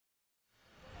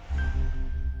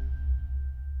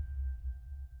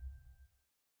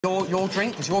your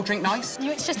drink? Was your drink nice?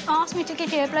 You just asked me to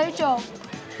give you a blowjob.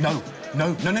 No.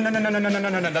 If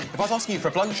I was asking you for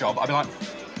a blowjob, I'd be like,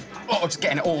 oh, just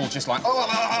getting it all, just like,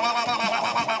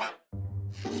 oh.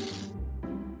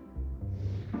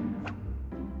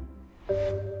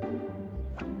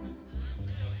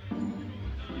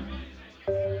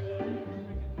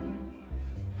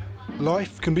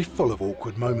 Life can be full of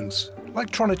awkward moments,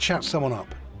 like trying to chat someone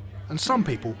up. And some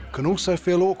people can also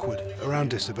feel awkward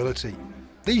around disability.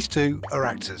 These two are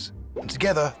actors, and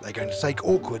together they're going to take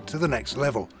awkward to the next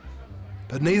level.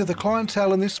 But neither the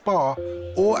clientele in this spa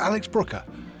or Alex Brooker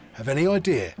have any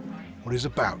idea what is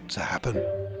about to happen.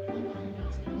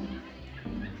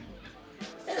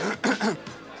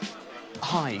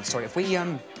 Hi, sorry, have we,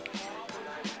 have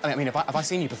I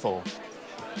seen you before?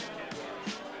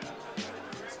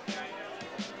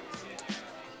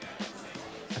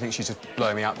 I think she's just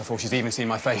blowing me out before she's even seen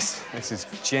my face. This is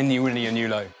genuinely a new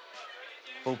low.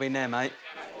 All been there, mate.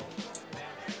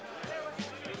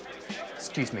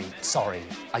 Excuse me, sorry.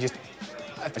 I just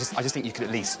think you could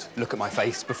at least look at my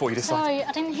face before you decide. Sorry,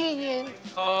 I didn't hear you.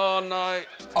 Oh, no.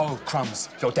 Oh, crumbs,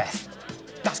 you're deaf.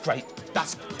 That's great.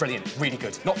 That's brilliant, really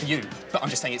good. Not for you, but I'm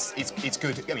just saying it's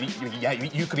good. I mean, yeah,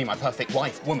 you could be my perfect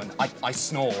wife, woman. I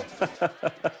snore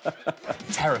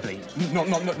terribly. Not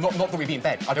that we be in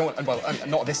bed. I don't want. Well,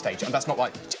 not at this stage, and that's not why.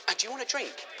 Do you want a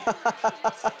drink?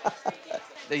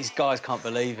 These guys can't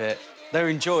believe it. They're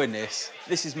enjoying this.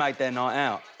 This has made their night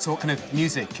out. So what kind of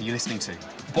music are you listening to?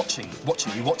 Watching.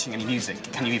 Are you watching any music?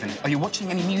 Are you watching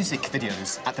any music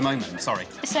videos at the moment? Sorry.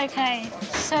 It's OK.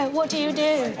 So what do you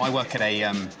do? I work at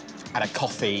a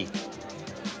coffee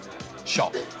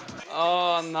shop.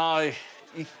 Oh, no.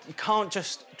 You can't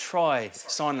just try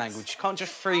sign language. You can't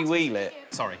just freewheel it.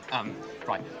 Sorry.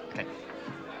 Right, OK.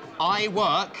 I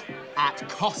work at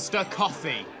Costa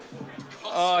Coffee.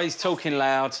 Oh, he's talking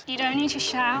loud. You don't need to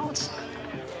shout.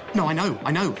 No, I know.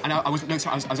 I was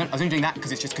only doing that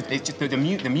because it's just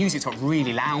the music's got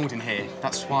really loud in here.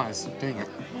 That's why I was doing it.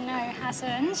 No, it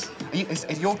hasn't.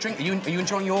 Is your drink? Are you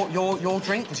enjoying your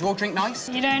drink? Was your drink nice?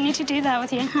 You don't need to do that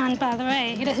with your hand, by the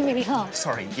way. It is really hot.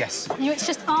 Sorry. Yes. You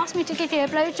just asked me to give you a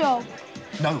blowjob.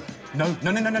 No. That's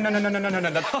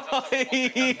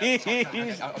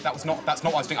not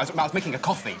what I was doing. I was making a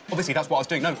coffee. Obviously, that's what I was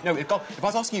doing. No. If I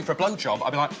was asking you for a blowjob,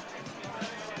 I'd be like,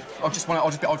 I'll just be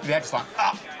there, just like,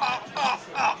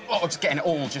 or just getting it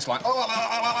all, just like,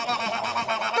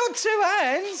 Not two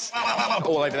hands.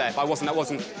 all over there. But that wasn't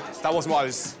what I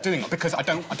was doing because I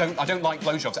don't like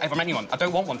blowjobs ever from anyone. I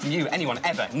don't want one from you, anyone,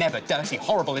 ever, never. Dirty,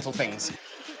 horrible little things.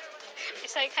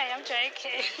 It's OK, I'm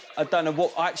joking. I don't know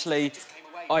what I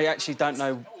actually don't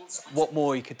know what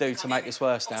more you could do to make this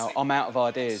worse now. I'm out of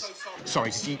ideas. Sorry,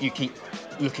 just you keep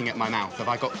looking at my mouth. Have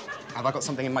I got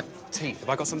something in my teeth? Have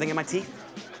I got something in my teeth?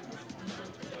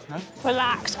 No?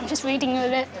 Relax, I'm just reading your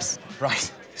lips. Right,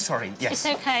 sorry, yes. It's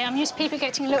OK, I'm used to people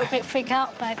getting a little bit freaked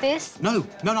out by this. No,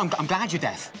 I'm glad you're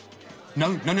deaf.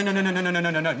 No. When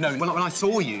I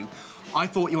saw you, I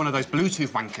thought you were one of those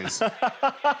Bluetooth wankers.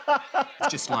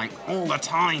 Just like all the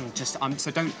time.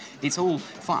 It's all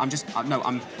fine.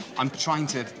 I'm trying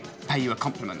to pay you a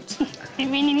compliment. You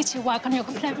really need to work on your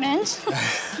compliment.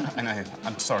 I know.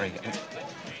 I'm sorry.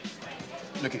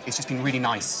 Look, it's just been really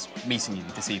nice meeting you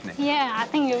this evening. Yeah, I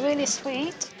think you're really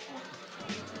sweet.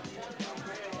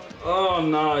 Oh,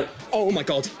 no. Oh, my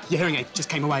God. Your hearing aid just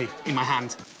came away in my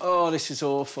hand. Oh, this is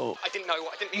awful. I didn't know.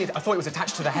 I thought it was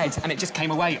attached to the head, and it just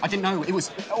came away. I didn't know. It was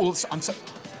all...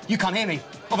 You can't hear me,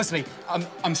 obviously.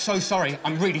 I'm so sorry.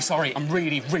 I'm really sorry. I'm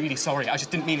really, really sorry. I just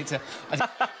didn't mean it to...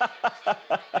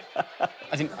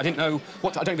 I didn't know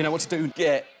what... I don't even know what to do.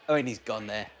 Yeah, I mean, he's gone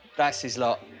there. That's his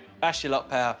lot. That's your lot,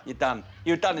 pal. You're done.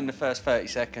 You were done in the first 30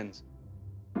 seconds.